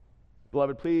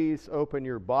Beloved, please open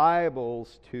your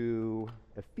Bibles to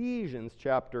Ephesians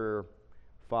chapter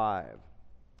 5.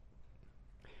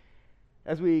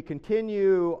 As we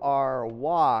continue our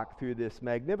walk through this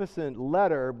magnificent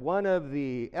letter, one of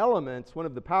the elements, one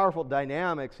of the powerful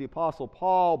dynamics the Apostle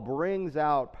Paul brings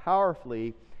out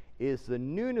powerfully is the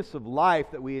newness of life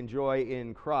that we enjoy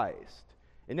in Christ.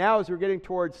 And now as we're getting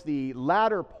towards the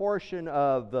latter portion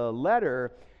of the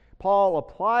letter, Paul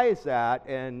applies that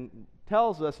and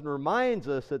tells us and reminds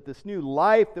us that this new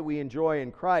life that we enjoy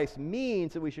in Christ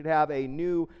means that we should have a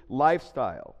new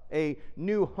lifestyle, a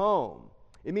new home.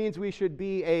 It means we should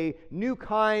be a new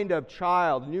kind of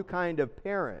child, a new kind of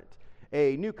parent,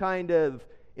 a new kind of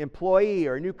employee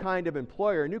or a new kind of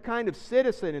employer, a new kind of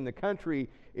citizen in the country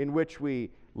in which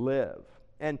we live.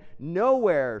 And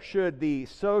nowhere should the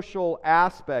social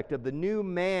aspect of the new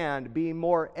man be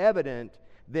more evident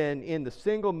than in the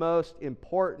single most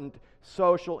important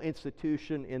social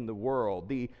institution in the world,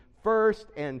 the first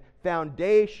and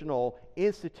foundational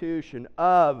institution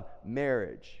of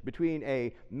marriage between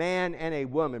a man and a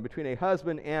woman, between a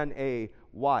husband and a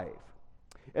wife.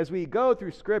 As we go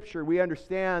through Scripture, we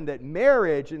understand that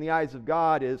marriage in the eyes of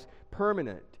God is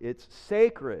permanent, it's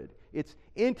sacred, it's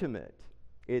intimate,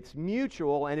 it's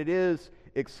mutual, and it is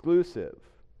exclusive.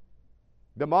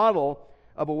 The model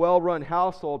of a well-run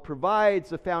household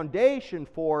provides a foundation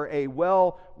for a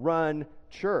well-run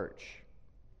church.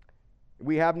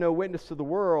 We have no witness to the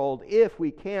world if we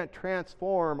can't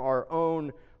transform our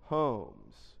own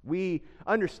homes. We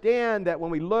understand that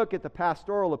when we look at the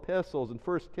pastoral epistles in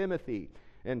 1 Timothy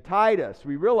and Titus,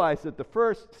 we realize that the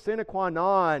first sine qua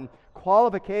non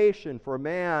qualification for a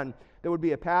man that would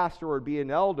be a pastor or be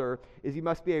an elder is he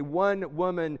must be a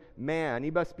one-woman man.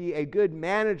 He must be a good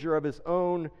manager of his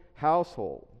own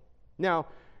household. Now,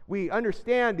 we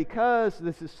understand because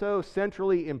this is so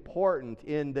centrally important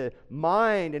in the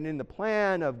mind and in the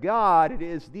plan of God, it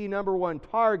is the number one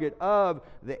target of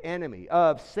the enemy,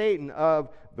 of Satan, of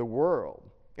the world.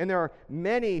 And there are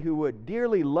many who would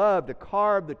dearly love to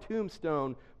carve the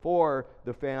tombstone for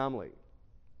the family.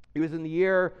 It was in the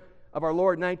year of our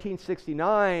Lord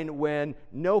 1969 when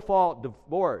no-fault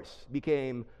divorce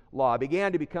began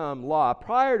to become law.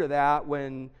 Prior to that,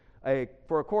 when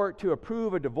for a court to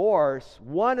approve a divorce,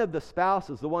 one of the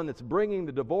spouses, the one that's bringing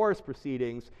the divorce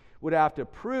proceedings, would have to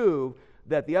prove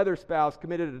that the other spouse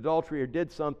committed adultery or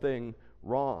did something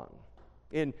wrong.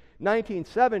 In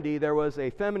 1970, there was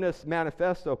a feminist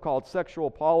manifesto called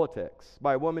Sexual Politics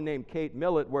by a woman named Kate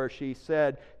Millett, where she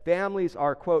said, families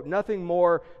are, quote, nothing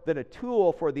more than a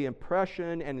tool for the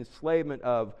oppression and enslavement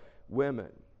of women.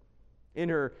 In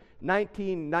her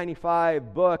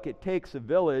 1995 book, It Takes a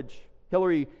Village,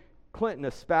 Hillary Clinton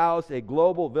espoused a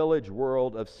global village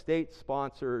world of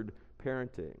state-sponsored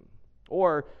parenting.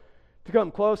 Or, to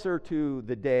come closer to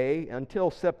the day,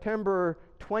 until September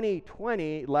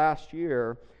 2020, last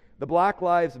year, the Black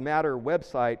Lives Matter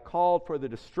website called for the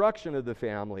destruction of the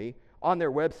family on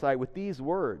their website with these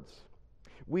words: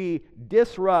 "We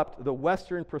disrupt the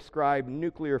Western prescribed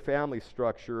nuclear family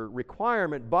structure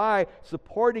requirement by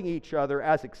supporting each other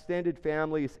as extended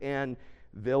families and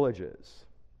villages."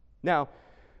 Now,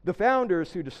 the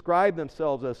founders, who describe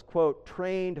themselves as, quote,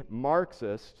 trained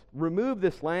Marxists, removed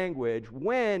this language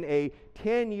when a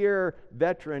 10-year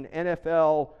veteran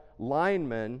NFL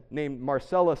lineman named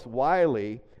Marcellus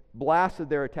Wiley blasted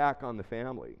their attack on the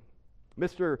family.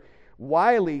 Mr.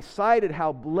 Wiley cited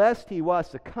how blessed he was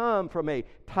to come from a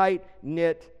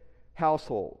tight-knit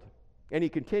household. And he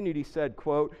continued, he said,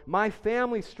 quote, "My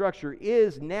family structure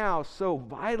is now so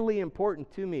vitally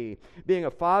important to me. Being a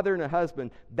father and a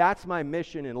husband, that's my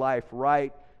mission in life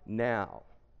right now."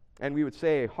 And we would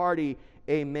say a hearty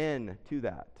amen to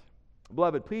that.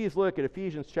 Beloved, please look at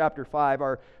Ephesians chapter 5.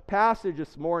 Our passage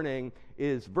this morning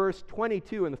is verse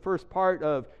 22 and the first part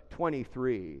of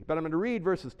 23. But I'm going to read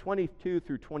verses 22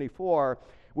 through 24,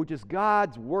 which is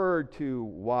God's word to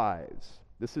wives.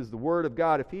 This is the word of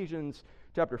God, Ephesians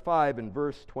chapter 5 and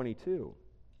verse 22.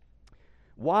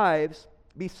 "Wives,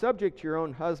 be subject to your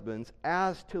own husbands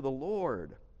as to the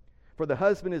Lord. For the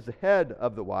husband is the head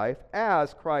of the wife,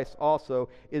 as Christ also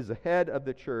is the head of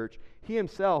the church, he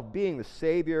himself being the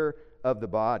Savior of the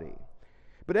body.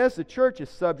 But as the church is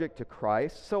subject to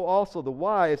Christ, so also the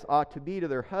wives ought to be to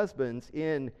their husbands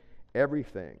in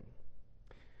everything."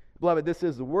 Beloved, this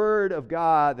is the word of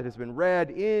God that has been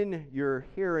read in your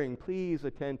hearing. Please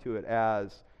attend to it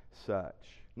as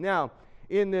such. Now,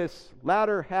 in this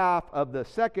latter half of the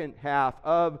second half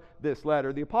of this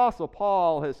letter, the Apostle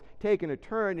Paul has taken a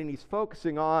turn and he's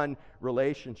focusing on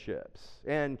relationships.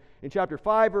 And in chapter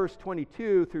 5, verse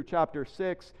 22 through chapter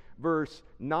 6, verse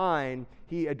 9,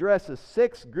 he addresses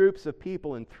 6 groups of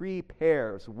people in 3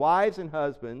 pairs: wives and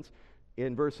husbands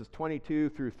in verses 22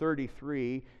 through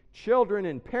 33, children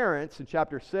and parents in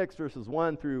chapter 6, verses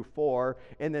 1 through 4,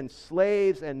 and then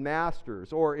slaves and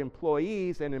masters, or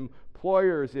employees and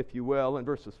employers, if you will, in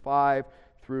verses 5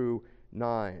 through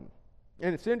 9.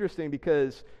 And it's interesting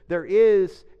because there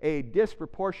is a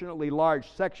disproportionately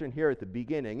large section here at the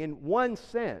beginning. In one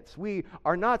sense, we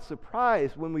are not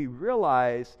surprised when we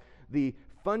realize the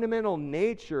fundamental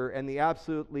nature and the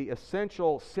absolutely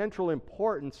essential central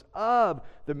importance of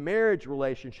the marriage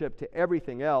relationship to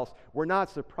everything else. We're not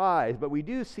surprised, but we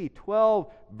do see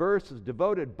 12 verses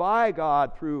devoted by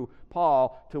God through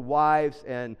Paul to wives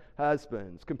and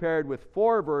husbands, compared with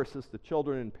 4 verses to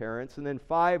children and parents, and then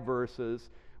 5 verses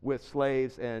with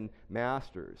slaves and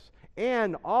masters.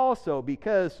 And also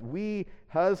because we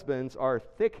husbands are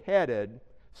thick-headed,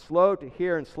 slow to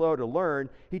hear and slow to learn,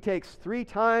 he takes 3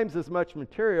 times as much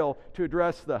material to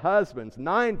address the husbands,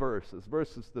 9 verses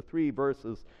versus the 3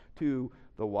 verses to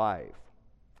the wife.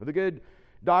 The good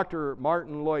Dr.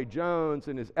 Martin Lloyd-Jones,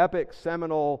 in his epic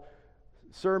seminal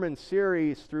sermon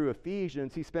series through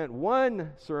Ephesians, he spent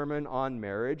 1 sermon on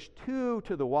marriage, 2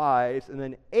 to the wives, and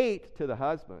then 8 to the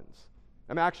husbands.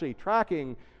 I'm actually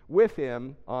tracking with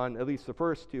him on at least the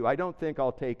first 2. I don't think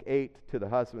I'll take 8 to the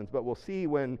husbands, but we'll see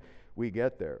when we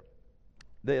get there.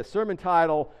 The sermon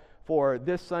title for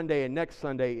this Sunday and next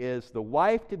Sunday is "The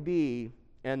Wife to Be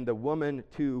and the Woman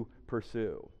to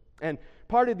Pursue." And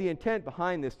part of the intent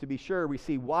behind this, to be sure, we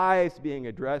see wives being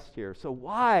addressed here. So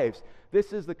wives,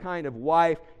 this is the kind of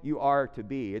wife you are to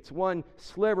be. It's one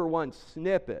sliver, one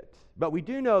snippet. But we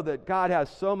do know that God has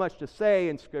so much to say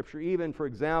in Scripture, even, for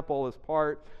example, as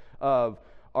part of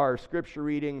our Scripture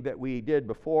reading that we did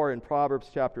before in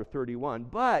Proverbs chapter 31.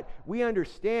 But we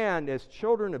understand as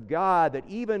children of God that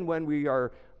even when we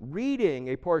are reading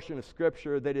a portion of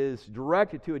Scripture that is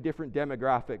directed to a different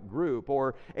demographic group,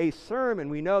 or a sermon,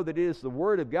 we know that it is the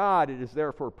Word of God. It is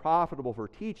therefore profitable for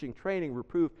teaching, training,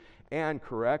 reproof, and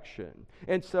correction.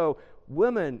 And so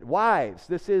women, wives,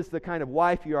 this is the kind of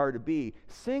wife you are to be.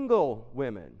 Single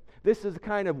women, this is the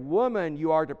kind of woman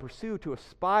you are to pursue, to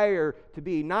aspire to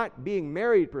be, not being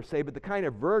married per se, but the kind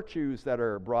of virtues that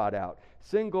are brought out.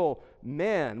 Single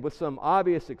men, with some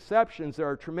obvious exceptions, there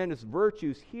are tremendous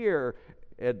virtues here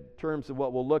in terms of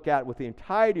what we'll look at with the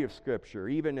entirety of Scripture,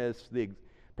 even as the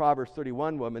Proverbs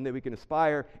 31 woman, that we can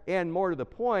aspire. And more to the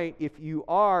point, if you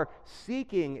are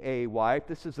seeking a wife,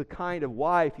 this is the kind of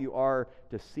wife you are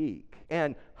to seek.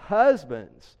 And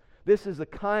husbands, this is the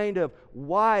kind of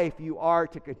wife you are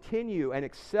to continue and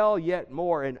excel yet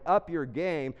more and up your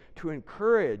game, to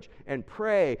encourage and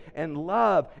pray and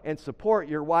love and support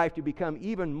your wife to become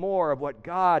even more of what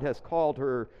God has called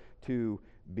her to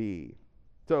be.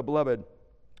 So, beloved,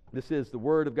 this is the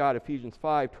Word of God, Ephesians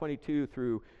 5:22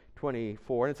 through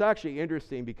 24. And it's actually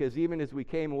interesting because even as we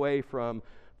came away from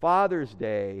Father's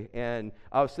Day, and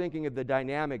I was thinking of the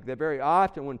dynamic that very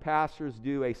often when pastors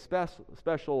do a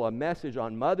special message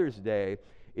on Mother's Day,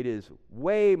 it is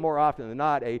way more often than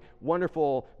not a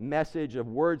wonderful message of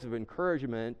words of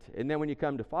encouragement. And then when you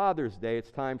come to Father's Day,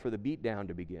 it's time for the beatdown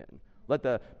to begin. Let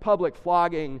the public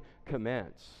flogging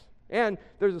commence. And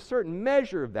there's a certain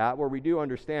measure of that where we do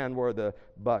understand where the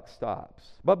buck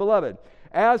stops. But beloved,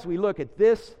 as we look at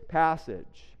this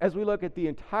passage, as we look at the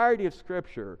entirety of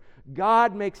Scripture,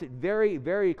 God makes it very,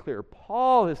 very clear.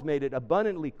 Paul has made it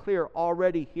abundantly clear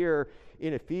already here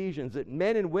in Ephesians that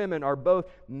men and women are both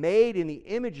made in the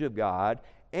image of God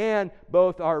and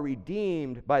both are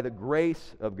redeemed by the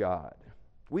grace of God.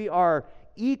 We are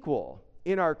equal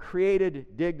in our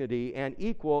created dignity and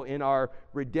equal in our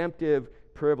redemptive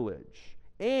privilege.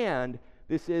 And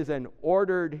this is an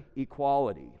ordered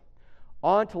equality.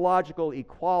 Ontological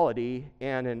equality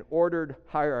and an ordered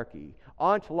hierarchy.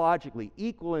 Ontologically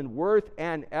equal in worth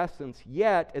and essence,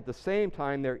 yet at the same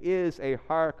time there is a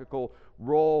hierarchical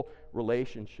role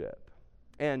relationship.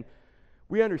 And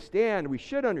we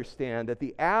should understand that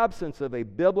the absence of a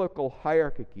biblical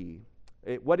hierarchy,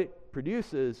 what it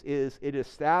produces is it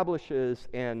establishes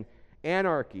an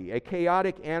anarchy, a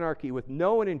chaotic anarchy with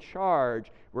no one in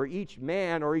charge, where each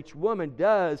man or each woman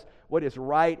does what is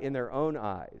right in their own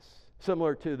eyes.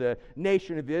 Similar to the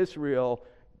nation of Israel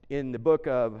in the book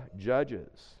of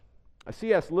Judges.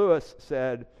 C.S. Lewis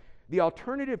said, "The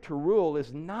alternative to rule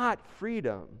is not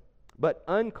freedom, but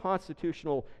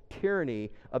unconstitutional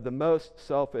tyranny of the most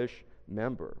selfish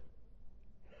member."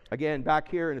 Again, back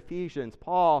here in Ephesians,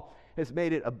 Paul has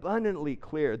made it abundantly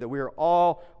clear that we are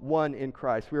all one in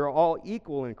Christ. We are all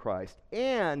equal in Christ.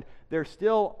 And there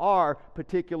still are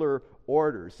particular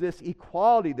orders. This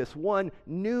equality, this one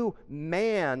new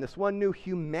man, this one new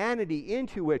humanity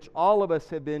into which all of us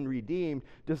have been redeemed,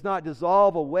 does not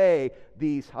dissolve away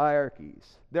these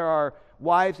hierarchies. There are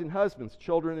wives and husbands,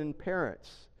 children and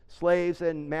parents, slaves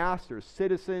and masters,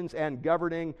 citizens and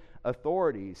governing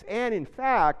authorities. And in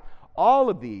fact, all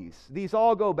of these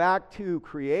all go back to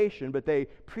creation, but they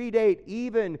predate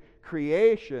even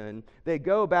creation. They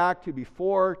go back to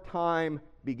before time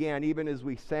began, even as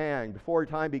we sang, before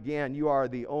time began, you are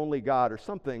the only God, or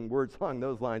something, words along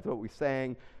those lines, what we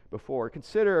sang before.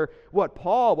 Consider what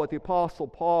the Apostle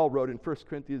Paul wrote in 1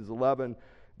 Corinthians 11,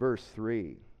 verse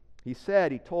 3. He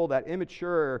told that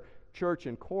immature church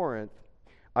in Corinth,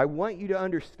 I want you to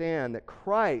understand that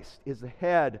Christ is the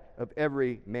head of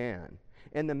every man,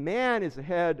 and the man is the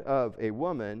head of a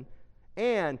woman,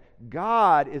 and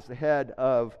God is the head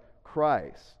of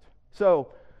Christ. So,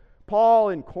 Paul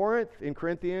in Corinth, in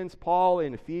Corinthians, Paul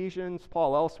in Ephesians,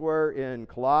 Paul elsewhere in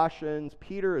Colossians,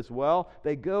 Peter as well,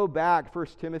 they go back, 1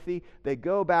 Timothy, they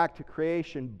go back to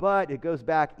creation, but it goes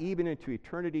back even into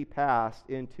eternity past,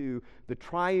 into the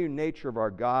triune nature of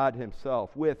our God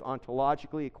himself, with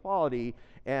ontologically equality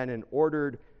and in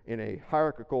a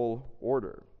hierarchical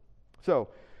order. So,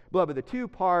 beloved, the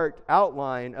two-part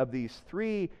outline of these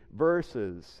three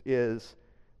verses is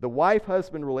the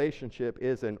wife-husband relationship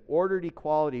is an ordered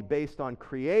equality based on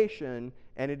creation,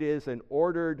 and it is an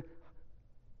ordered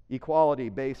equality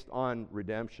based on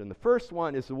redemption. The first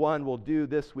one is the one we'll do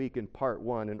this week in part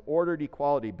 1, an ordered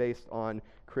equality based on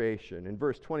creation, in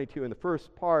verse 22, in the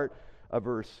first part of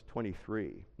verse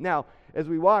 23. Now, as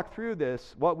we walk through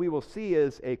this, what we will see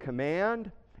is a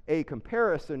command, a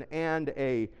comparison, and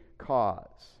a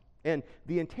cause. And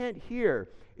the intent here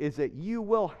is that you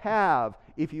will have,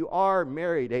 if you are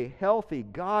married, a healthy,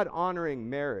 God-honoring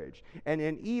marriage, and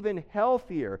an even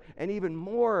healthier and even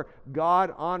more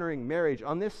God-honoring marriage.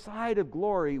 On this side of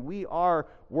glory, we are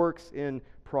works in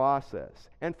process.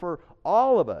 And for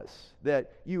all of us,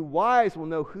 that you wives will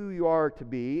know who you are to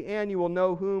be, and you will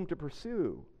know whom to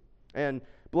pursue. And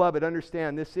beloved,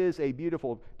 understand this is a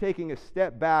beautiful, taking a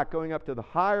step back, going up to the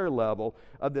higher level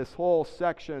of this whole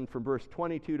section from verse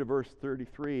 22 to verse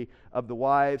 33 of the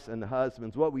wives and the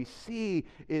husbands. What we see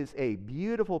is a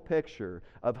beautiful picture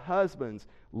of husbands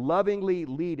lovingly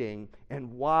leading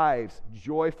and wives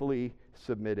joyfully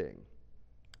submitting.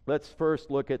 Let's first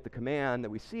look at the command that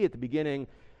we see at the beginning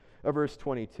of verse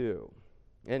 22.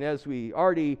 And as we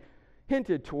already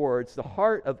hinted towards, the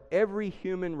heart of every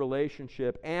human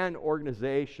relationship and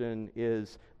organization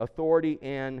is authority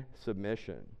and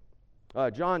submission.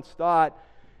 John Stott,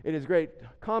 in his great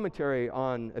commentary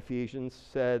on Ephesians,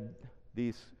 said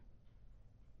these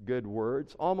good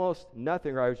words: almost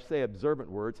nothing, or I should say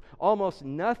observant words, almost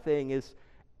nothing is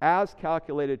as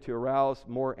calculated to arouse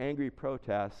more angry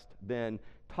protest than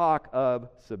talk of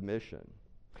submission.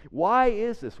 Why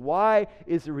is this? Why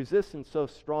is the resistance so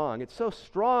strong? It's so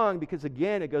strong because,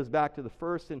 again, it goes back to the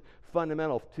first and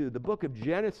fundamental, to the book of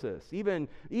Genesis, even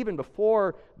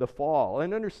before the fall.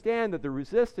 And understand that the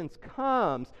resistance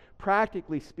comes,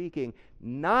 practically speaking,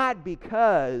 not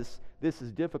because this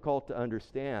is difficult to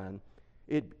understand.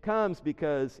 It comes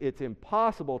because it's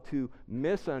impossible to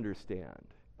misunderstand.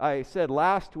 I said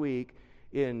last week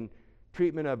in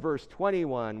treatment of verse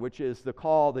 21, which is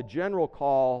the general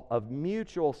call of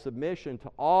mutual submission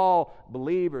to all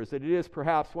believers, that it is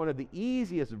perhaps one of the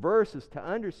easiest verses to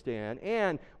understand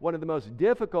and one of the most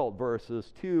difficult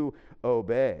verses to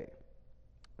obey.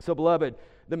 So, beloved,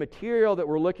 the material that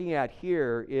we're looking at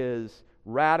here is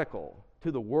radical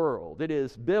to the world. It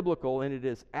is biblical, and it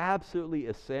is absolutely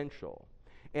essential.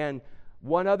 And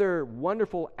one other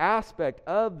wonderful aspect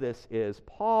of this is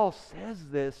Paul says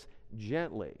this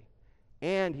gently.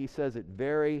 And he says it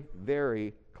very,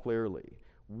 very clearly.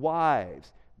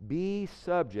 Wives, be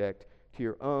subject to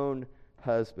your own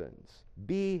husbands.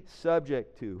 Be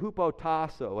subject to,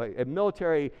 hupotasso, a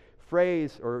military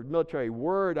phrase, or military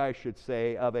word, I should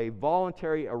say, of a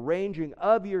voluntary arranging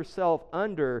of yourself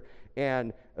under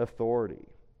an authority.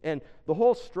 And the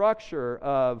whole structure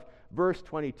of verse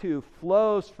 22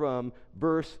 flows from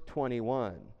verse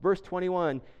 21. Verse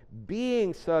 21,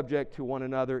 being subject to one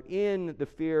another in the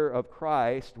fear of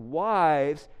Christ,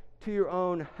 wives, to your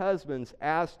own husbands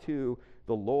as to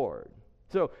the Lord.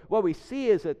 So what we see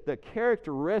is that the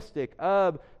characteristic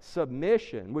of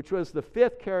submission, which was the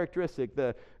fifth characteristic,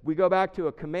 we go back to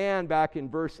a command back in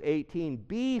verse 18,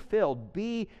 be filled,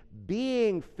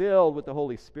 being filled with the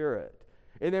Holy Spirit.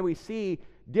 And then we see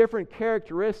different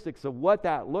characteristics of what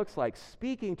that looks like,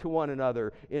 speaking to one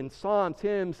another in psalms,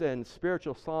 hymns, and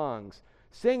spiritual songs,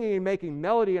 singing and making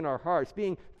melody in our hearts,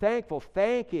 being thankful,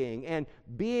 thanking, and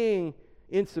being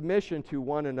in submission to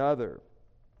one another.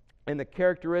 And the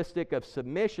characteristic of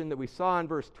submission that we saw in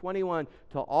verse 21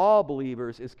 to all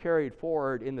believers is carried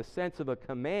forward in the sense of a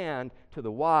command to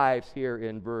the wives here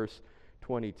in verse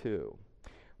 22.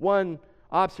 One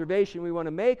observation we want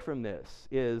to make from this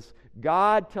is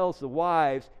God tells the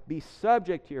wives, be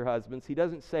subject to your husbands. He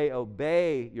doesn't say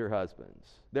obey your husbands.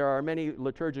 There are many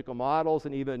liturgical models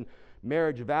and even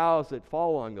marriage vows that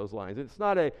fall along those lines. It's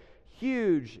not a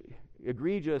huge,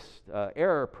 egregious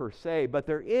error per se, but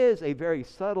there is a very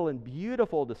subtle and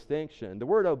beautiful distinction. The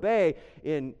word obey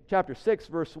in chapter 6,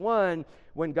 verse 1,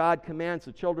 when God commands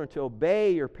the children to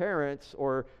obey your parents,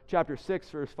 or chapter 6,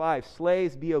 verse 5,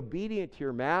 slaves, be obedient to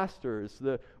your masters.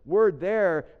 The word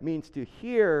there means to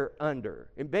hear under.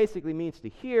 It basically means to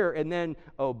hear and then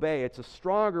obey. It's a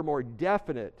stronger, more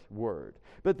definite word.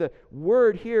 But the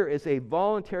word here is a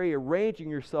voluntary arranging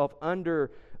yourself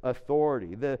under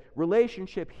authority. The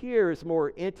relationship here is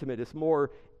more intimate, it's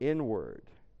more inward.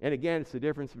 And again, it's the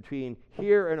difference between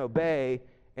hear and obey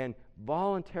and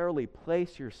voluntarily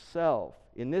place yourself,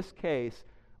 in this case,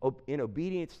 in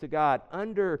obedience to God,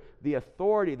 under the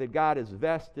authority that God has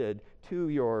vested to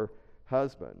your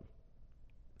husband.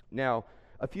 Now,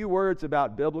 a few words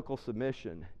about biblical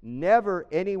submission. Never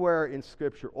anywhere in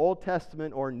Scripture, Old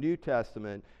Testament or New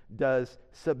Testament, does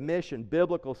submission,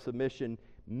 biblical submission,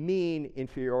 mean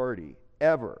inferiority,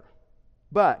 ever.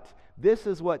 But this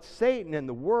is what Satan and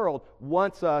the world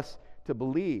wants us to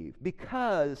believe,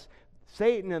 because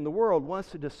Satan and the world wants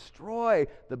to destroy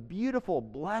the beautiful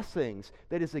blessings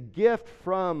that is a gift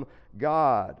from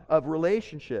God of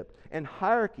relationship and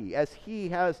hierarchy as He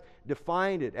has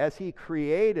defined it, as He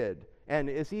created, and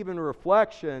is even a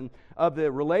reflection of the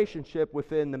relationship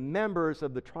within the members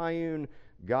of the triune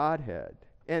Godhead.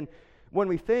 And when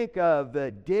we think of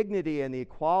the dignity and the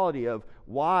equality of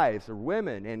wives or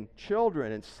women and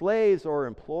children and slaves or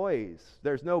employees,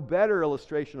 there's no better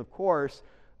illustration, of course,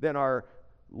 than our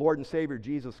Lord and Savior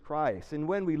Jesus Christ. And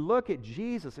when we look at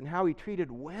Jesus and how He treated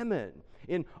women,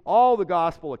 in all the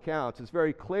gospel accounts, it's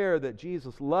very clear that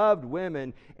Jesus loved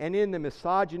women, and in the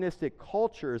misogynistic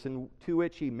cultures to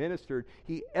which He ministered,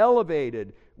 He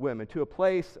elevated women to a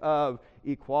place of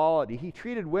equality. He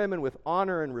treated women with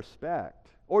honor and respect.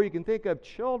 Or you can think of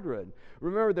children.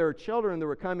 Remember, there were children that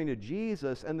were coming to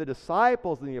Jesus, and the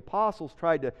disciples and the apostles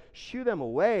tried to shoo them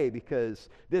away because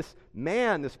this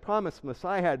man, this promised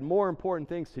Messiah, had more important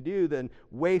things to do than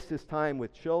waste his time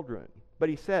with children. But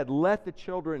He said, let the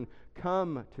children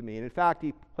come to me. And in fact,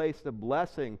 He placed a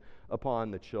blessing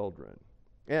upon the children.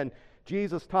 And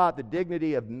Jesus taught the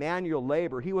dignity of manual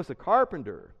labor. He was a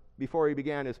carpenter before He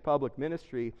began His public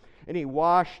ministry, and He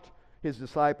washed His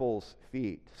disciples'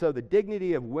 feet. So the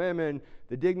dignity of women,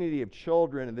 the dignity of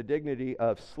children, and the dignity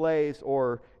of slaves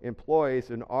or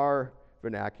employees in our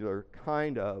vernacular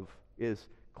is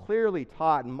clearly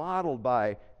taught and modeled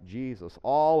by Jesus.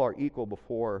 All are equal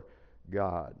before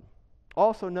God.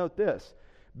 Also note this,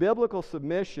 biblical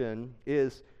submission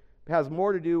has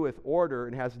more to do with order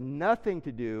and has nothing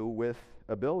to do with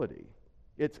ability.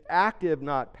 It's active,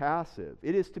 not passive.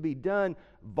 It is to be done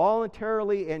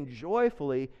voluntarily and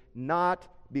joyfully, not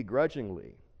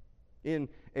begrudgingly. In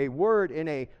a word, in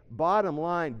a bottom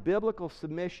line, biblical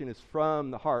submission is from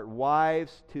the heart.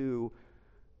 Wives to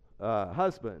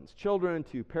husbands, children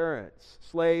to parents,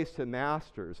 slaves to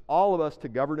masters, all of us to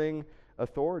governing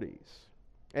authorities.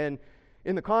 And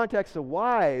in the context of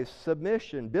wives,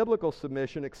 submission, biblical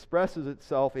submission, expresses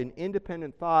itself in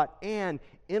independent thought and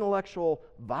intellectual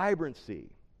vibrancy.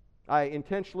 I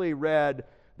intentionally read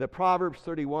the Proverbs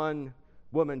 31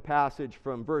 woman passage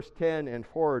from verse 10 and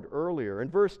forward earlier. In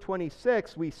verse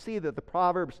 26, we see that the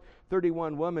Proverbs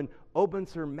 31 woman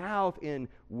opens her mouth in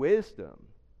wisdom.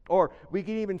 Or we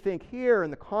can even think here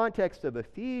in the context of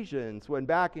Ephesians, when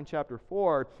back in chapter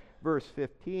 4, verse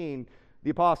 15, the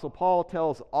Apostle Paul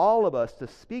tells all of us to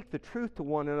speak the truth to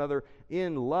one another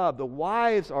in love. The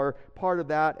wives are part of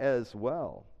that as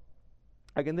well.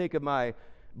 I can think of my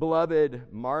beloved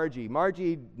Margie.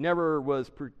 Margie never was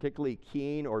particularly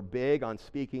keen or big on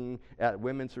speaking at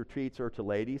women's retreats or to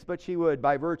ladies, but she would,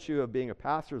 by virtue of being a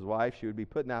pastor's wife, she would be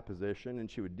put in that position, and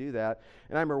she would do that.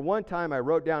 And I remember one time I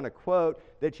wrote down a quote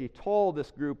that she told this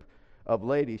group of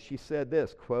ladies. She said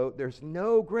this, quote, "There's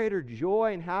no greater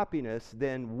joy and happiness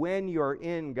than when you're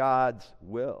in God's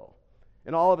will."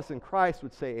 And all of us in Christ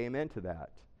would say amen to that.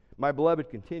 My beloved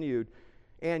continued,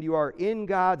 "And you are in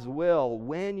God's will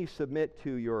when you submit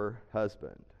to your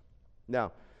husband."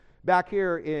 Now, back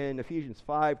here in Ephesians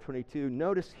 5:22,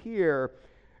 notice here,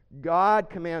 God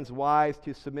commands wives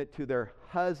to submit to their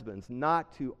husbands,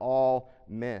 not to all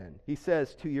men. He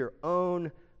says, to your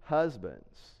own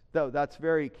husbands. So that's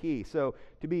very key. So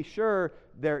to be sure,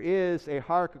 there is a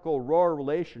hierarchical role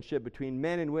relationship between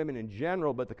men and women in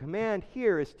general, but the command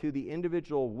here is to the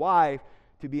individual wife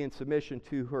to be in submission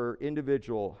to her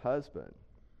individual husband.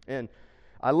 And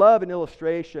I love an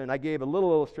illustration. I gave a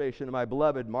little illustration to my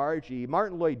beloved Margie.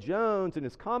 Martin Lloyd-Jones, in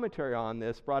his commentary on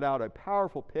this, brought out a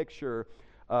powerful picture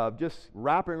of just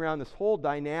wrapping around this whole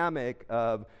dynamic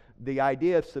of the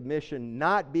idea of submission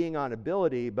not being on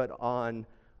ability, but on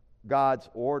God's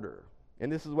order.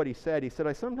 And this is what he said. He said,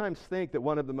 I sometimes think that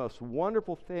one of the most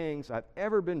wonderful things I've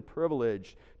ever been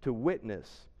privileged to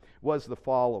witness was the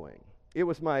following. It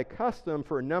was my custom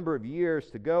for a number of years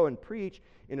to go and preach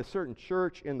in a certain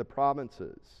church in the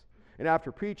provinces. And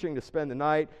after preaching, to spend the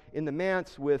night in the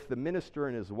manse with the minister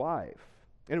and his wife.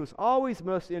 And it was always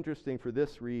most interesting for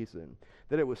this reason,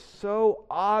 that it was so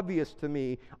obvious to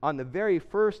me on the very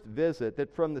first visit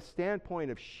that from the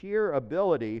standpoint of sheer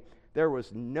ability, there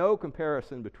was no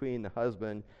comparison between the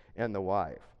husband and the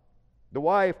wife. The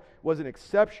wife was an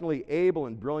exceptionally able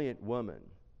and brilliant woman.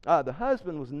 The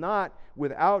husband was not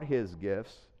without his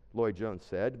gifts, Lloyd-Jones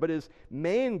said, but his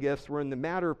main gifts were in the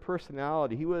matter of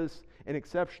personality. He was an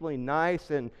exceptionally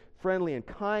nice and friendly and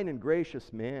kind and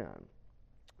gracious man.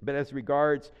 But as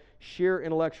regards sheer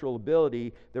intellectual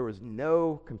ability, there was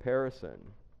no comparison.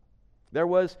 There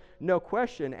was no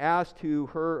question as to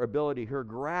her ability, her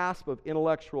grasp of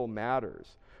intellectual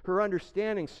matters. Her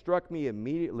understanding struck me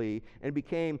immediately and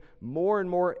became more and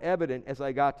more evident as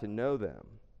I got to know them.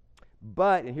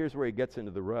 But, and here's where he gets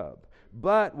into the rub,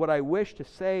 but what I wish to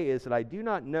say is that I do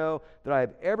not know that I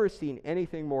have ever seen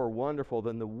anything more wonderful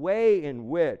than the way in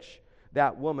which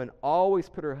that woman always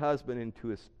put her husband into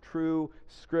his true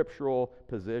scriptural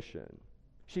position.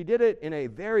 She did it in a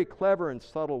very clever and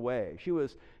subtle way. She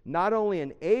was not only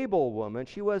an able woman,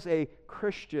 she was a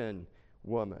Christian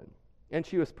woman. And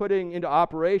she was putting into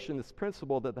operation this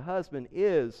principle that the husband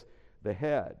is the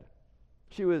head.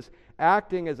 She was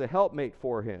acting as a helpmate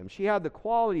for him. She had the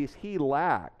qualities he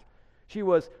lacked. She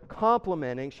was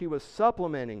complementing, she was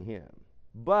supplementing him.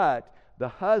 But the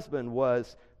husband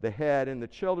was the head, and the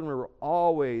children were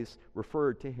always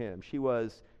referred to him.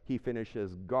 He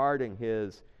finishes, guarding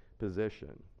his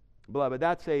position. Beloved,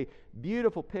 that's a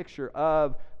beautiful picture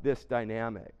of this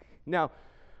dynamic. Now,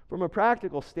 from a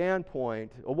practical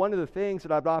standpoint, one of the things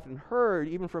that I've often heard,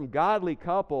 even from godly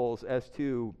couples, as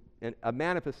to a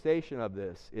manifestation of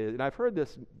this, is, and I've heard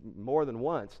this more than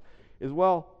once, is,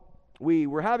 well, we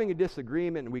were having a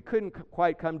disagreement and we couldn't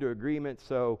quite come to agreement,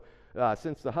 so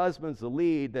since the husband's the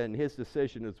lead, then his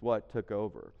decision is what took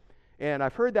over. And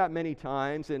I've heard that many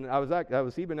times, and I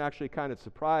was even actually kind of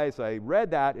surprised. I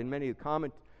read that in many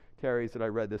commentaries that I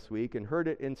read this week and heard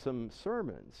it in some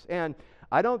sermons. And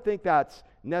I don't think that's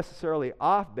necessarily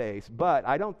off base, but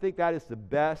I don't think that is the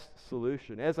best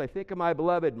solution. As I think of my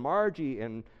beloved Margie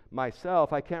and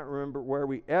myself, I can't remember where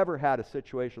we ever had a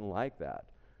situation like that.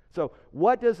 So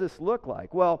what does this look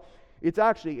like? Well, it's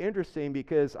actually interesting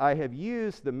because I have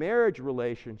used the marriage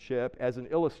relationship as an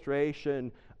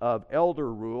illustration of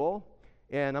elder rule,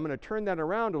 and I'm going to turn that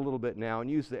around a little bit now and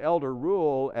use the elder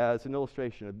rule as an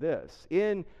illustration of this.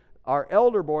 In our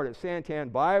elder board at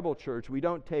Santan Bible Church, we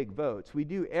don't take votes. We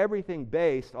do everything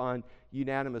based on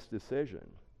unanimous decision.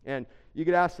 And you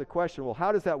could ask the question, well,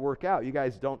 how does that work out? You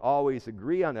guys don't always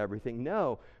agree on everything.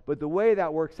 No, but the way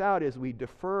that works out is we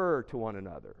defer to one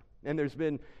another. And there's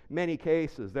been many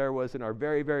cases. There was in our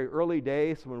very, very early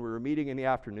days when we were meeting in the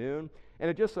afternoon, and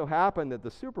it just so happened that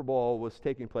the Super Bowl was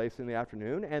taking place in the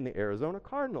afternoon, and the Arizona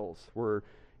Cardinals were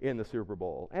in the Super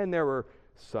Bowl. And there were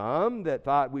some that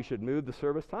thought we should move the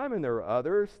service time, and there were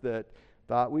others that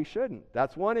thought we shouldn't.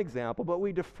 That's one example, but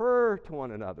we defer to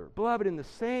one another. Beloved, in the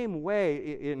same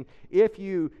way, if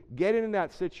you get into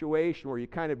that situation where you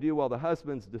kind of do, well, the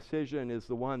husband's decision is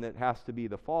the one that has to be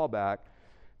the fallback,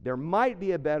 there might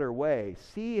be a better way.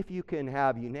 See if you can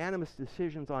have unanimous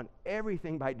decisions on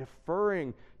everything by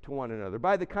deferring to one another,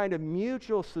 by the kind of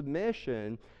mutual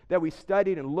submission that we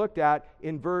studied and looked at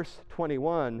in verse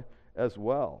 21 as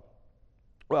well.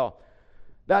 Well,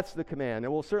 that's the command,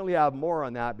 and we'll certainly have more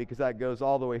on that because that goes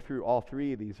all the way through all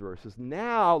three of these verses.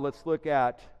 Now let's look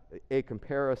at a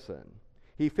comparison.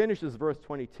 He finishes verse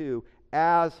 22,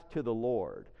 as to the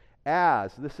Lord.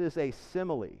 As, this is a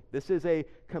simile. This is a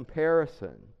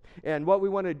comparison. And what we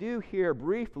want to do here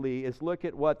briefly is look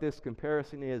at what this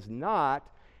comparison is not,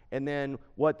 and then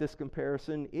what this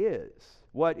comparison is.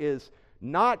 What is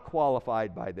not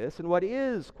qualified by this, and what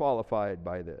is qualified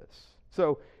by this.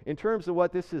 So, in terms of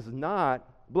what this is not,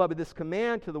 beloved, this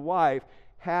command to the wife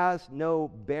has no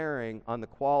bearing on the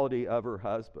quality of her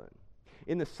husband.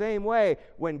 In the same way,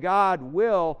 when God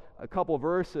will, a couple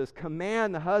verses,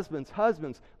 command the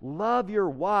husbands, love your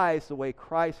wives the way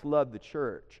Christ loved the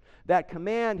church. That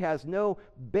command has no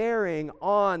bearing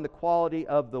on the quality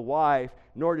of the wife,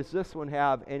 nor does this one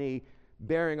have any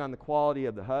bearing on the quality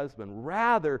of the husband.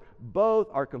 Rather, both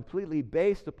are completely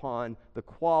based upon the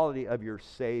quality of your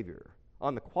Savior,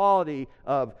 on the quality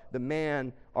of the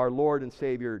man, our Lord and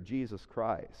Savior, Jesus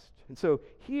Christ. And so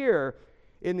here,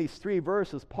 in these 3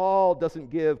 verses, Paul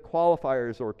doesn't give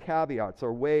qualifiers or caveats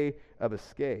or way of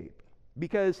escape,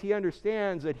 because he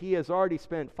understands that he has already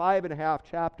spent 5.5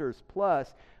 chapters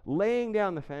plus laying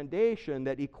down the foundation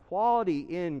that equality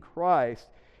in Christ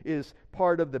is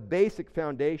part of the basic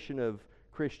foundation of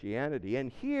Christianity.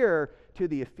 And here, to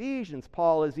the Ephesians,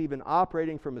 Paul is even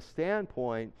operating from a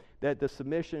standpoint that the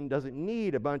submission doesn't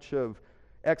need a bunch of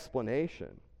explanation.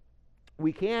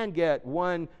 We can get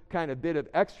one kind of bit of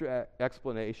extra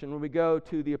explanation when we go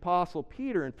to the Apostle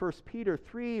Peter in 1 Peter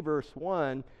 3, verse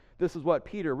 1. This is what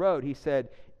Peter wrote. He said,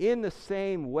 in the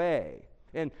same way.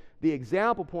 And the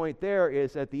example point there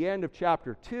is at the end of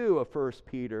chapter 2 of 1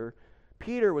 Peter.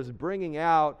 Peter was bringing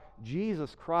out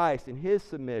Jesus Christ in his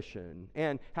submission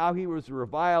and how he was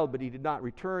reviled, but he did not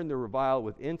return the revile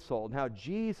with insult, and how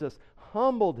Jesus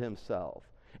humbled himself.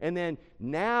 And then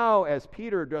now, as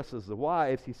Peter addresses the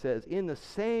wives, he says, in the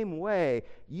same way,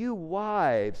 you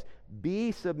wives,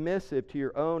 be submissive to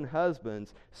your own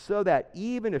husbands, so that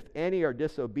even if any are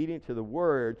disobedient to the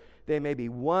word, they may be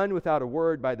won without a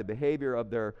word by the behavior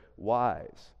of their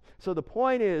wives. So the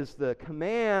point is, the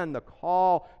command, the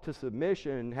call to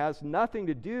submission has nothing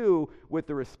to do with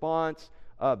the response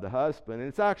of the husband. And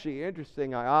it's actually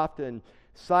interesting, I often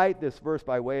cite this verse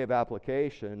by way of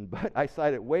application, but I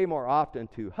cite it way more often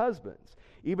to husbands.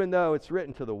 Even though it's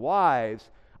written to the wives,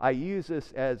 I use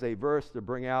this as a verse to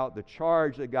bring out the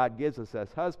charge that God gives us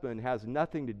as husband has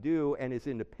nothing to do and is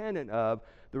independent of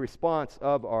the response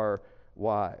of our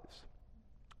wives.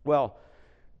 Well,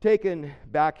 taken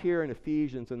back here in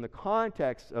Ephesians, in the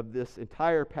context of this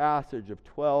entire passage of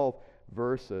 12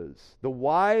 verses, the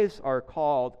wives are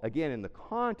called, again in the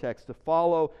context, to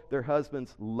follow their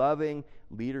husband's loving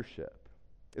leadership.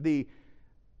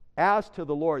 As to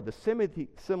the Lord, the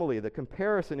simile, the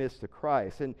comparison is to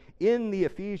Christ. And in the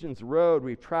Ephesians road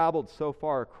we've traveled so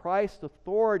far, Christ's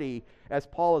authority, as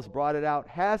Paul has brought it out,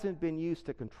 hasn't been used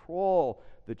to control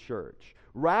the church.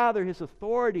 Rather, his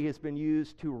authority has been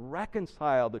used to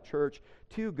reconcile the church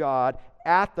to God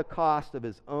at the cost of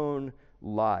his own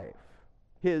life.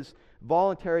 His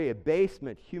voluntary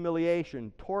abasement,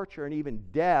 humiliation, torture, and even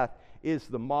death is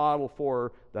the model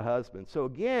for the husband. So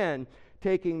again,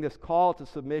 taking this call to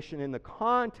submission in the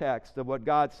context of what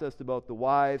God says to both the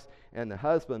wives and the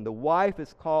husband, the wife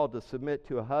is called to submit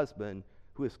to a husband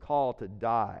who is called to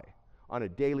die on a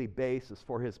daily basis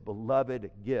for his beloved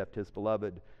gift, his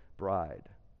beloved bride.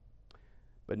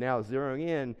 But now zeroing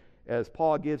in, as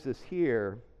Paul gives us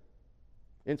here,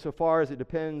 insofar as it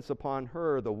depends upon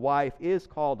her, the wife is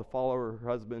called to follow her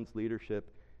husband's leadership,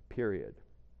 period.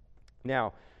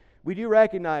 Now, we do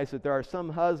recognize that there are some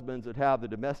husbands that have the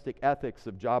domestic ethics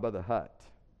of Jabba the Hutt.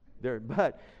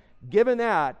 But given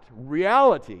that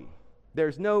reality,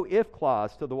 there's no if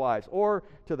clause to the wives or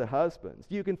to the husbands.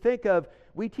 You can think of,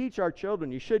 we teach our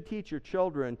children, you should teach your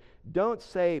children, don't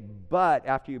say but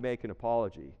after you make an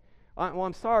apology. Well,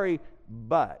 I'm sorry,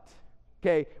 but.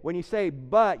 Okay, when you say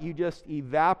but, you just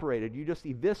evaporated, you just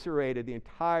eviscerated the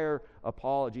entire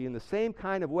apology. In the same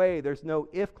kind of way, there's no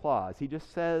if clause. He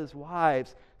just says,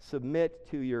 wives, submit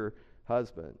to your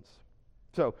husbands.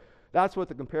 So that's what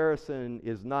the comparison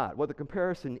is not. What the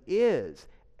comparison is,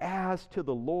 as to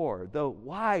the Lord, the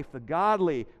wife, the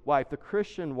godly wife, the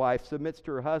Christian wife submits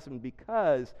to her husband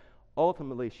because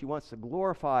ultimately she wants to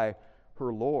glorify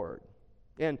her Lord.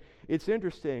 And it's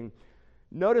interesting,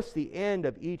 notice the end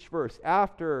of each verse.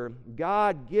 After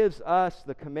God gives us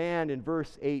the command in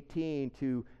verse 18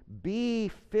 to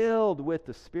be filled with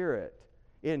the Spirit,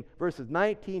 in verses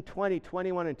 19, 20,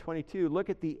 21, and 22, look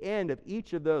at the end of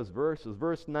each of those verses.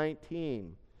 Verse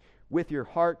 19, with your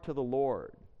heart to the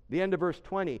Lord. The end of verse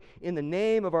 20, in the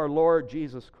name of our Lord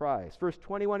Jesus Christ. Verse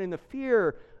 21, in the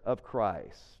fear of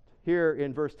Christ. Here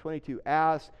in verse 22,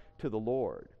 as to the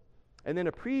Lord. And then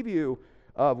a preview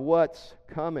of what's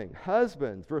coming.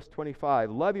 Husbands, verse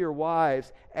 25, love your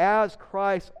wives as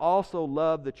Christ also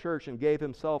loved the church and gave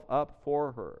himself up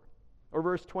for her. Or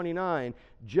verse 29,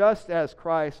 just as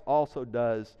Christ also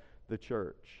does the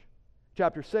church.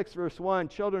 Chapter 6, verse 1,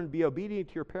 children, be obedient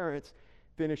to your parents,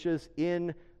 finishes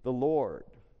in the Lord.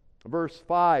 Verse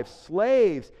 5,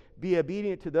 slaves, be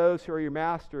obedient to those who are your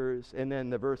masters, and then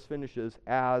the verse finishes,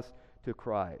 as to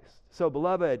Christ. So,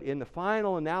 beloved, in the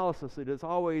final analysis, it is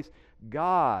always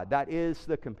God. That is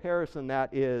the comparison.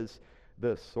 That is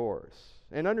the source.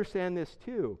 And understand this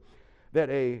too, that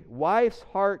a wife's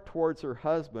heart towards her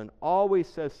husband always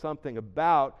says something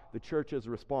about the church's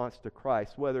response to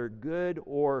Christ, whether good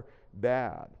or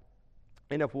bad.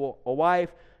 And if a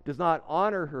wife does not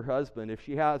honor her husband, if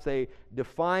she has a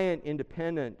defiant,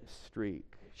 independent streak,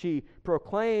 she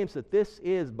proclaims that this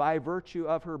is by virtue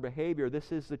of her behavior.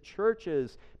 This is the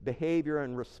church's behavior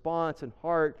and response and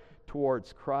heart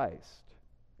towards Christ.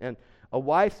 And a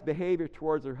wife's behavior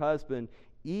towards her husband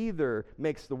either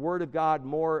makes the Word of God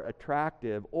more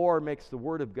attractive or makes the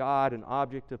Word of God an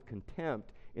object of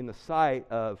contempt in the sight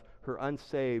of her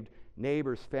unsaved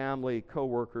neighbors, family,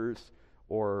 co-workers,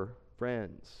 or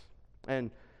friends. And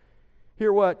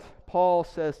hear what Paul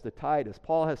says to Titus.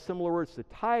 Paul has similar words to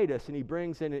Titus, and he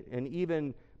brings in an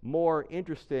even more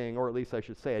interesting, or at least I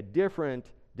should say, a different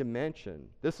dimension.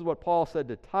 This is what Paul said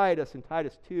to Titus in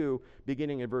Titus 2,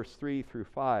 beginning in verse 3 through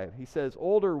 5. He says,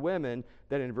 older women,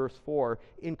 then in verse 4,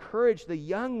 encourage the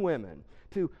young women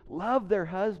to love their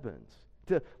husbands,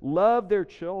 to love their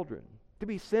children, to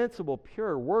be sensible,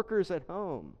 pure, workers at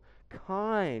home,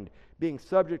 kind, being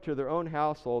subject to their own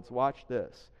households. Watch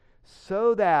this.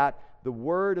 So that the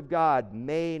word of God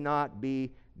may not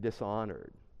be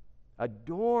dishonored.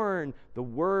 Adorn the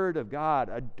Word of God.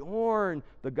 Adorn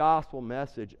the gospel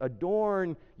message.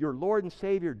 Adorn your Lord and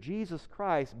Savior, Jesus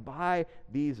Christ, by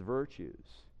these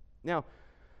virtues. Now,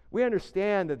 we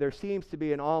understand that there seems to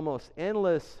be an almost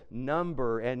endless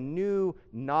number and new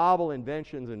novel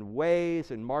inventions and ways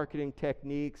and marketing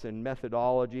techniques and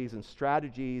methodologies and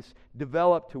strategies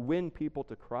developed to win people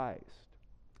to Christ.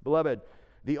 Beloved,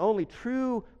 the only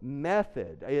true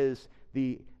method is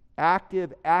the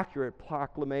active, accurate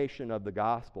proclamation of the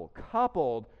gospel,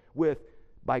 coupled with,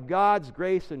 by God's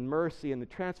grace and mercy and the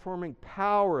transforming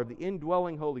power of the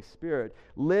indwelling Holy Spirit,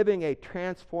 living a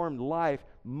transformed life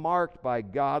marked by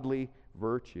godly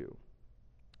virtue.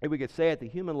 And we could say at the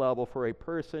human level, for a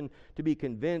person to be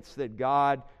convinced that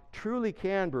God truly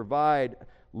can provide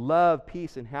love,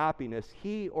 peace, and happiness,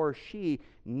 he or she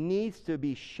needs to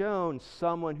be shown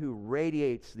someone who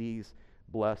radiates these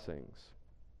blessings.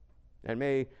 And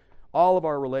may all of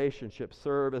our relationships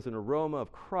serve as an aroma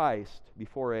of Christ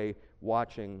before a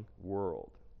watching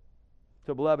world.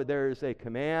 So, beloved, there's a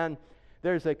command,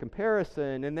 there's a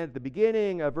comparison, and then at the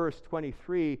beginning of verse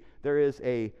 23, there is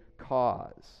a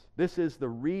cause. This is the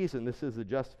reason, this is the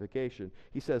justification.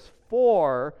 He says,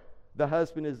 for the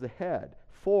husband is the head,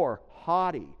 for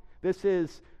haughty. This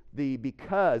is the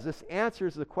because. This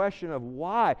answers the question of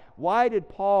why. Why did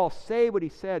Paul say what he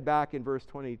said back in verse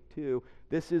 22?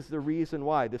 This is the reason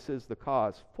why. This is the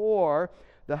cause. For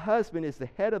the husband is the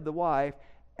head of the wife,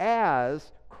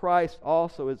 as Christ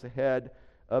also is the head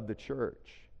of the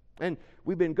church. And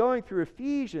we've been going through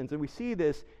Ephesians, and we see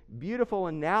this beautiful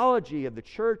analogy of the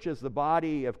church as the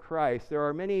body of Christ. There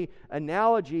are many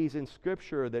analogies in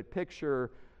Scripture that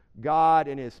picture God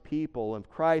and His people, and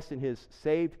Christ and His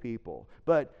saved people.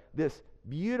 But this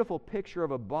beautiful picture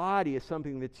of a body is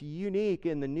something that's unique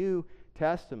in the New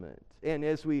Testament. And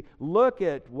as we look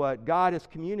at what God has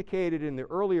communicated in the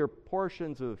earlier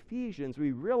portions of Ephesians,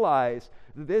 we realize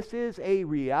that this is a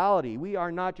reality. We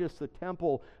are not just the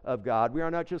temple of God. We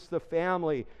are not just the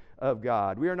family of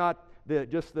God. We are not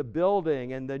just the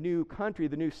building and the new country,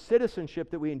 the new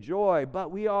citizenship that we enjoy, but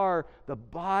we are the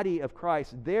body of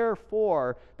Christ.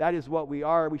 Therefore, that is what we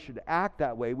are. We should act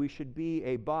that way. We should be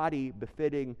a body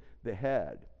befitting the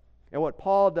head. And what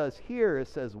Paul does here is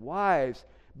says, wives,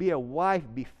 be a wife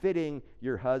befitting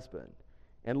your husband.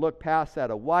 And look past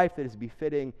that, a wife that is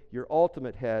befitting your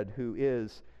ultimate head, who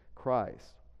is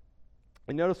Christ.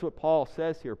 And notice what Paul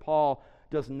says here. Paul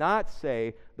does not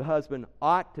say the husband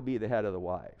ought to be the head of the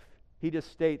wife. He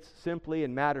just states simply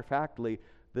and matter-of-factly,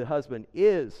 the husband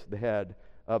is the head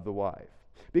of the wife.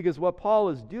 Because what Paul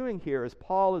is doing here is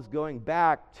Paul is going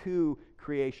back to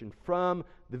creation from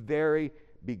the very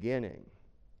beginning.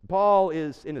 Paul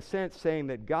is, in a sense, saying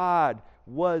that God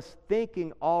was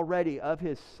thinking already of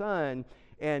His Son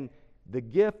and the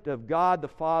gift of God the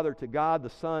Father to God the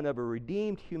Son of a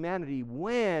redeemed humanity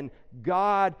when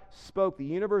God spoke the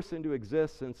universe into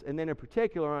existence, and then in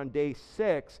particular on day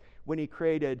 6 when He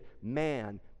created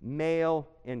man, male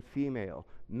and female,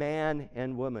 man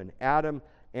and woman, Adam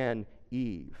and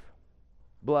Eve.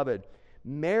 Beloved,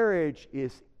 marriage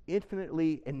is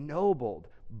infinitely ennobled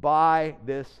by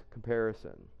this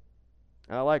comparison.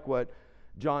 And I like what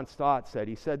John Stott said.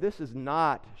 He said, this is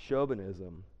not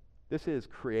chauvinism. This is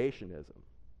creationism.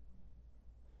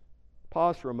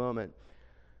 Pause for a moment.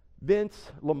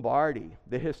 Vince Lombardi,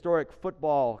 the historic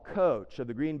football coach of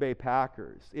the Green Bay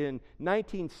Packers. In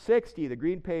 1960, the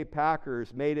Green Bay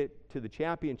Packers made it to the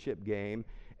championship game,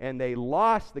 and they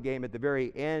lost the game at the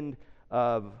very end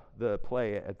of the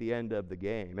play, at the end of the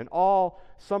game. And all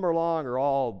summer long, or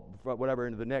all whatever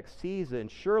into the next season,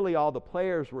 surely all the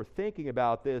players were thinking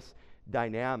about this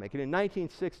dynamic. And in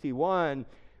 1961,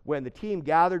 when the team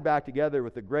gathered back together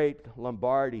with the great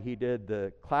Lombardi, he did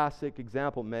the classic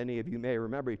example many of you may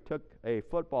remember. He took a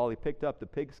football, he picked up the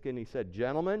pigskin, he said,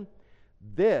 "Gentlemen,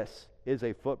 this is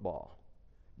a football."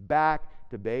 Back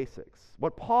to basics.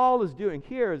 What Paul is doing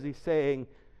here is he's saying,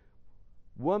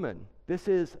 woman, this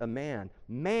is a man.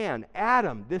 Man,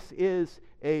 Adam, this is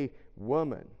a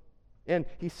woman. And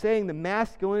he's saying the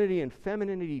masculinity and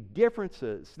femininity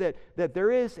differences, that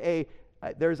there's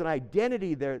an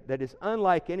identity there that is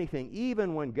unlike anything.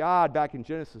 Even when God, back in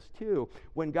Genesis 2,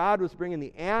 when God was bringing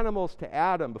the animals to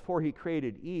Adam before he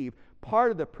created Eve,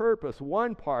 part of the purpose,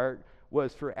 one part,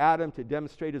 was for Adam to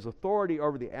demonstrate his authority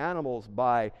over the animals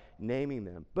by naming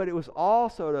them. But it was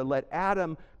also to let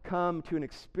Adam come to an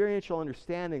experiential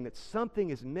understanding that something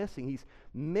is missing. He's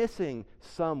missing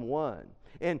someone.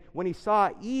 And when he saw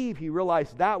Eve, he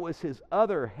realized that was his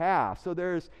other half. So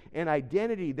there's an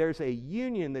identity, there's a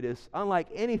union that is unlike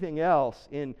anything else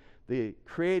in the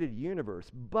created universe.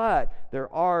 But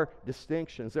there are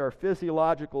distinctions. There are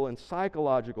physiological and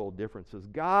psychological differences.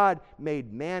 God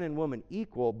made man and woman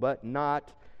equal, but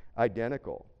not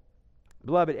identical.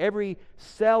 Beloved, every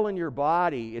cell in your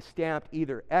body is stamped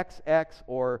either XX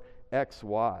or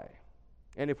XY.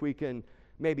 And if we can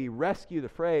maybe rescue the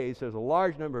phrase, there's a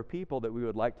large number of people that we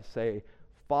would like to say,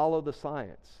 follow the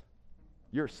science.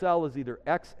 Your cell is either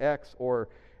XX or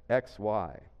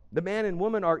XY. The man and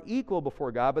woman are equal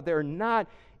before God, but they're not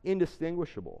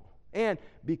indistinguishable. And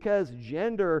because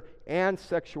gender and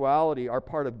sexuality are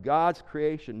part of God's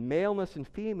creation, maleness and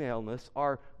femaleness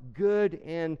are good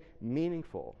and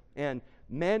meaningful. And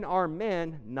men are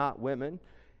men, not women,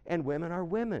 and women are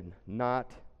women,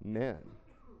 not men.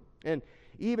 And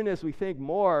even as we think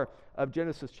more of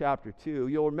Genesis chapter 2,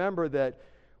 you'll remember that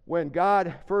when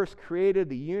God first created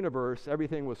the universe,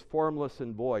 everything was formless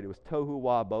and void. It was tohu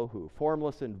wa bohu,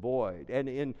 formless and void. And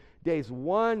in days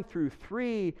 1 through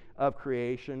 3 of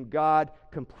creation, God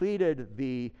completed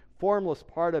the formless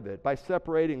part of it by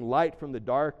separating light from the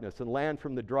darkness and land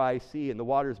from the dry sea and the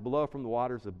waters below from the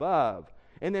waters above.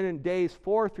 And then in days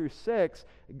 4 through 6,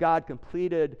 God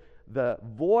completed the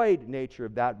void nature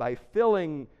of that by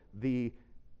filling the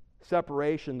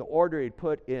separation, the order he'd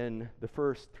put in the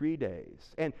first 3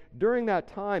 days. And during that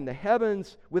time, the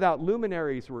heavens without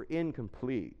luminaries were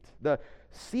incomplete. The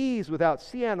seas without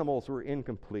sea animals were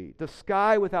incomplete. The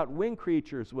sky without winged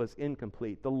creatures was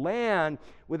incomplete. The land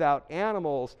without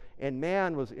animals and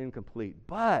man was incomplete.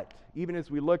 But, even as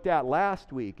we looked at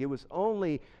last week, it was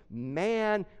only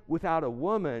man without a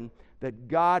woman that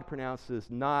God pronounces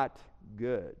not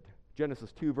good.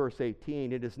 Genesis 2, verse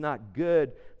 18, it is not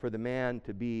good for the man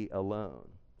to be alone.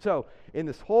 So, in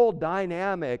this whole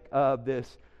dynamic of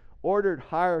this ordered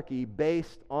hierarchy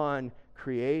based on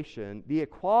creation, the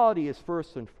equality is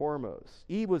first and foremost.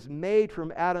 Eve was made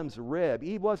from Adam's rib.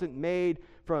 Eve wasn't made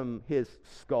from his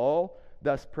skull,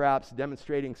 thus perhaps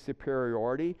demonstrating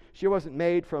superiority. She wasn't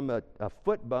made from a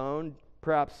foot bone,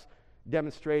 perhaps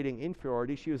demonstrating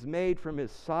inferiority. She was made from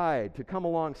his side to come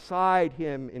alongside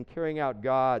him in carrying out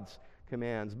God's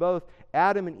commands. Both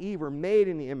Adam and Eve were made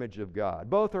in the image of God.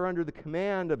 Both are under the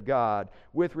command of God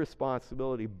with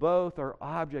responsibility. Both are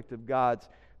object of God's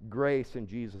grace in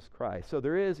Jesus Christ. So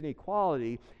there is an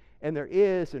equality and there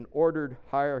is an ordered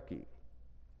hierarchy.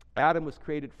 Adam was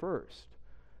created first.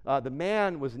 The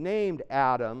man was named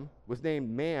Adam, was named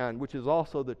man, which is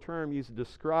also the term used to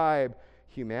describe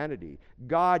humanity.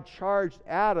 God charged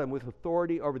Adam with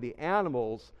authority over the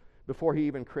animals before he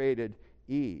even created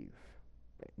Eve.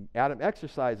 Adam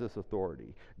exercised this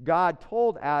authority. God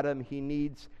told Adam he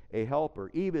needs a helper.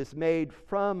 Eve is made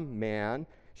from man.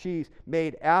 She's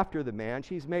made after the man.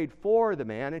 She's made for the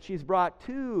man, and she's brought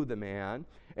to the man.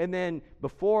 And then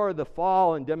before the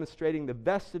fall and demonstrating the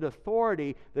vested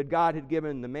authority that God had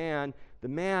given the man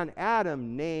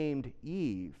Adam named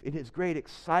Eve in his great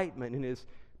excitement, in his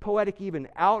poetic even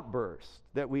outburst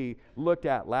that we looked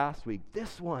at last week.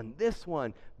 This one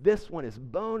is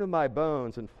bone of my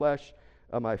bones and flesh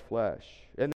of my flesh.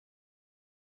 And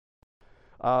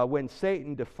when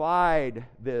Satan defied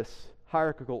this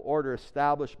hierarchical order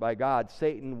established by God,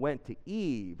 Satan went to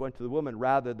Eve, went to the woman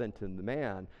rather than to the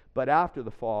man. But after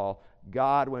the fall,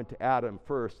 God went to Adam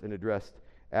first and addressed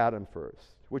Adam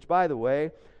first. Which, by the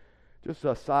way, Just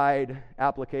a side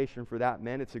application for that,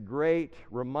 men. It's a great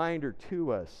reminder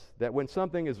to us that when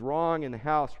something is wrong in the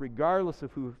house, regardless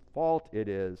of whose fault it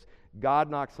is, God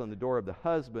knocks on the door of the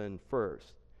husband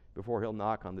first before he'll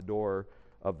knock on the door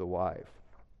of the wife.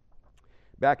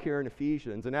 Back here in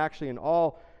Ephesians, and actually in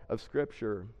all of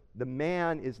Scripture, the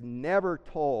man is never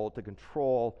told to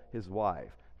control his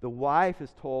wife. The wife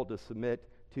is told to submit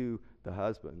to the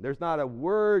husband. There's not a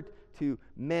word to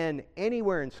men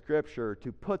anywhere in Scripture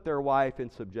to put their wife in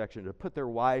subjection, to put their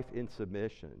wife in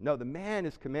submission. No, the man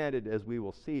is commanded, as we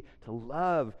will see, to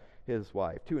love his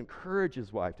wife, to encourage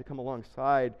his wife, to come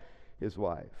alongside his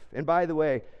wife. And by the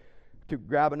way, to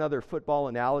grab another football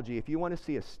analogy, if you want to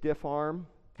see a stiff arm,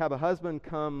 have a husband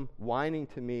come whining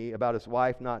to me about his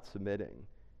wife not submitting.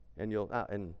 And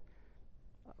and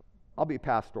I'll be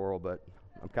pastoral, but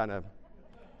I'm kind of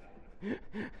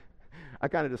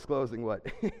disclosing what's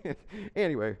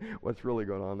really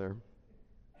going on there.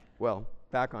 Well,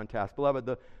 back on task. Beloved,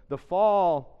 the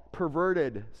fall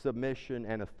perverted submission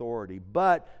and authority,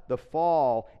 but the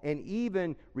fall and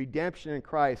even redemption in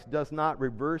Christ does not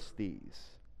reverse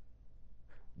these.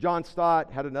 John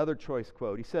Stott had another choice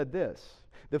quote. He said this: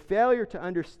 "The failure to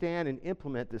understand and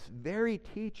implement this very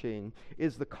teaching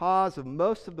is the cause of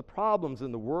most of the problems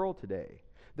in the world today.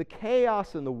 The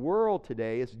chaos in the world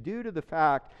today is due to the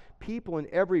fact people in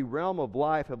every realm of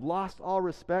life have lost all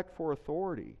respect for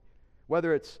authority.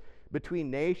 Whether it's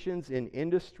between nations, in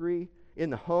industry,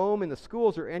 in the home, in the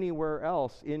schools, or anywhere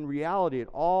else, in reality, it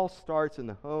all starts in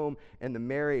the home and the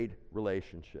married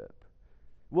relationship."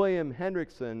 William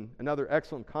Hendrickson, another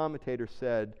excellent commentator,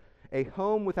 said, "A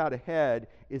home without a head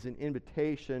is an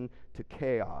invitation to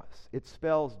chaos. It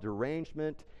spells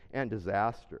derangement and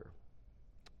disaster."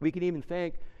 We can even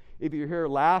think, if you're here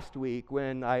last week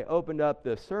when I opened up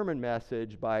the sermon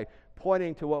message by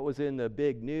pointing to what was in the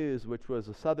big news, which was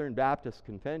the Southern Baptist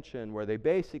Convention, where they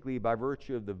basically, by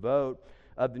virtue of the vote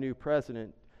of the new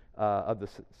president of the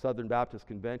Southern Baptist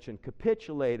Convention,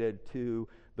 capitulated to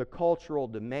the cultural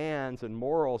demands and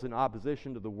morals in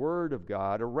opposition to the Word of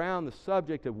God around the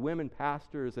subject of women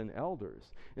pastors and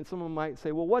elders. And someone might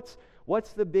say, well,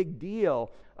 what's the big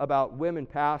deal about women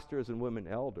pastors and women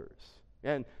elders?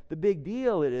 And the big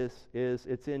deal is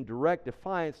it's in direct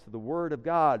defiance to the Word of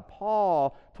God.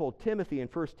 Paul told Timothy in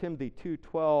 1 Timothy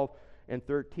 2:12 and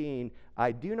 13,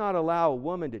 "I do not allow a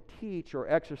woman to teach or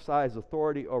exercise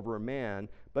authority over a man,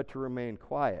 but to remain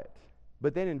quiet."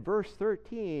 But then in verse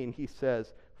 13, he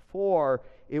says, "For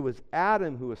it was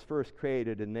Adam who was first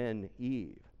created, and then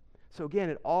Eve." So again,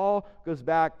 it all goes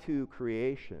back to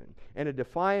creation. And a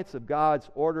defiance of God's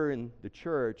order in the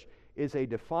church is a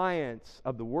defiance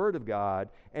of the Word of God,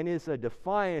 and is a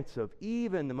defiance of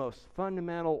even the most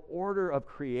fundamental order of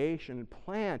creation and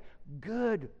plan,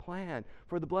 good plan,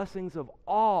 for the blessings of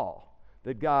all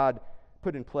that God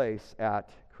put in place at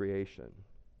creation.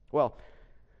 Well,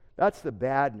 that's the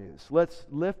bad news. Let's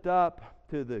lift up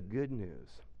to the good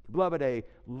news. Beloved, a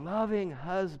loving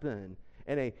husband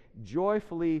and a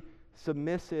joyfully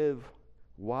submissive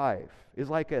wife is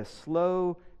like a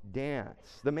slow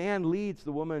dance. The man leads,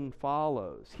 the woman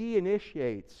follows. He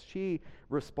initiates, she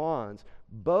responds.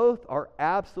 Both are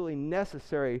absolutely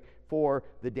necessary for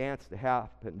the dance to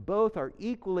happen. Both are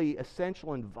equally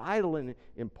essential and vital and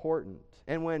important.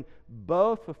 And when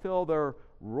both fulfill their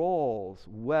roles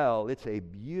well, it's a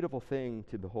beautiful thing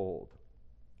to behold.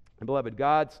 And beloved,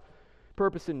 God's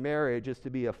purpose in marriage is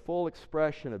to be a full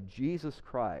expression of Jesus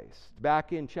Christ.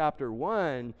 Back in chapter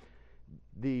 1,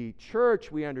 the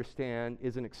church, we understand,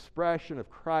 is an expression of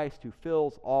Christ who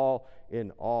fills all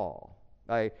in all.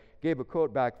 I gave a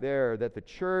quote back there that the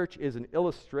church is an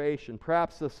illustration,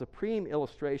 perhaps the supreme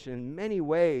illustration in many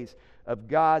ways, of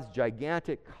God's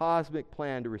gigantic cosmic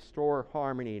plan to restore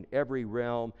harmony in every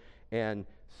realm and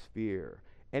sphere.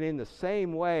 And in the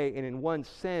same way, and in one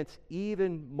sense,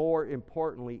 even more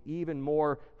importantly, even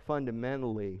more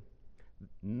fundamentally,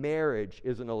 marriage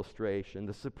is an illustration,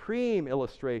 the supreme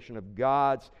illustration of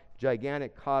God's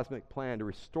gigantic cosmic plan to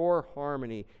restore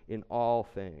harmony in all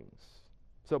things.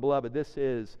 So, beloved, this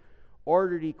is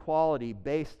ordered equality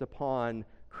based upon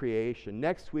creation.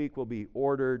 Next week will be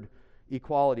ordered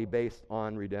equality based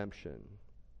on redemption.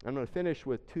 I'm going to finish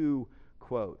with two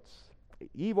quotes.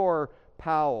 Ivor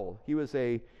Powell, he was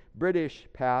a British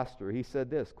pastor. He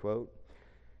said this, quote,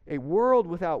 "A world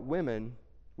without women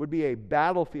would be a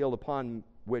battlefield upon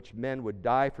which men would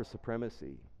die for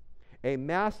supremacy. A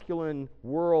masculine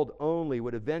world only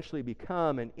would eventually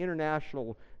become an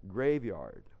international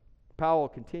graveyard." Powell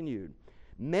continued,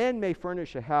 "Men may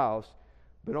furnish a house,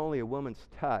 but only a woman's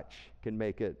touch can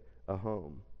make it a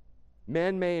home.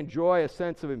 Men may enjoy a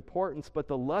sense of importance, but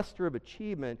the luster of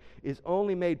achievement is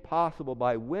only made possible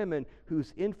by women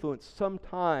whose influence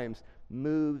sometimes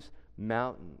moves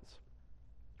mountains.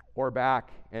 Or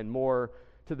back and more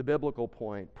to the biblical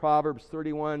point, Proverbs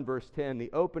 31, verse 10,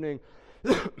 the opening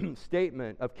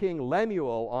statement of King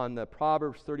Lemuel on the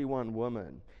Proverbs 31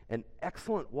 woman. An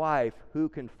excellent wife who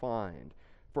can find,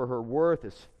 for her worth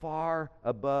is far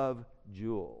above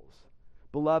jewels.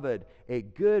 Beloved, a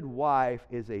good wife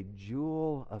is a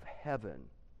jewel of heaven.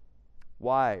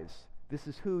 Wives, this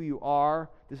is who you are.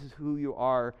 This is who you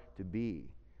are to be.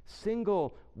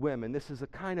 Single women, this is the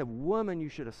kind of woman you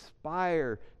should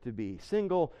aspire to be.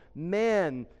 Single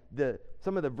men,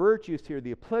 some of the virtues here,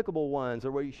 the applicable ones,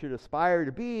 are what you should aspire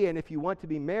to be. And if you want to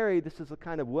be married, this is the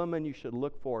kind of woman you should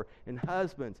look for. And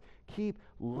husbands, keep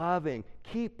loving,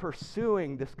 keep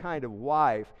pursuing this kind of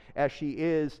wife as she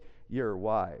is your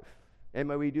wife. And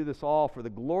may we do this all for the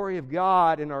glory of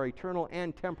God in our eternal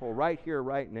and temporal, right here,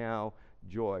 right now,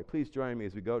 joy. Please join me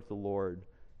as we go to the Lord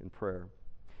in prayer.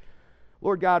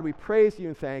 Lord God, we praise you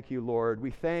and thank you, Lord.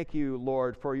 We thank you,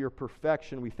 Lord, for your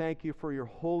perfection. We thank you for your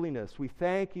holiness. We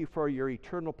thank you for your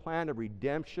eternal plan of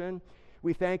redemption.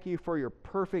 We thank you for your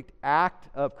perfect act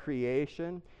of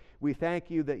creation. We thank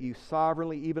you that you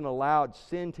sovereignly even allowed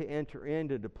sin to enter in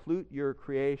to deplete your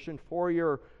creation for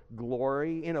your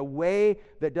glory in a way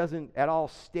that doesn't at all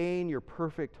stain your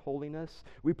perfect holiness.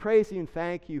 We praise you and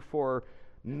thank you for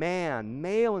man,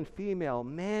 male and female,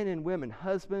 men and women,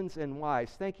 husbands and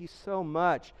wives. Thank you so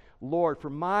much, Lord, for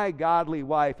my godly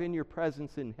wife in your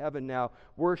presence in heaven now,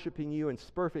 worshiping you in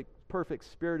perfect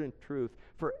spirit and truth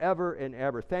forever and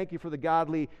ever. Thank you for the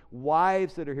godly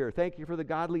wives that are here. Thank you for the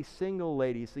godly single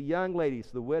ladies, the young ladies,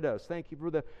 the widows. Thank you for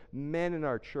the men in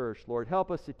our church, Lord.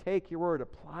 Help us to take your word,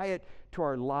 apply it to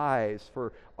our lives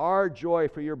for our joy,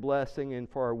 for your blessing, and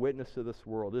for our witness to this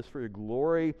world. It is for your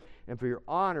glory and for your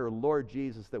honor, Lord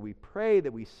Jesus, that we pray,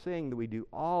 that we sing, that we do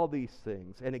all these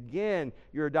things. And again,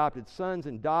 your adopted sons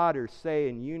and daughters say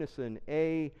in unison,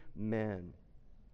 Amen.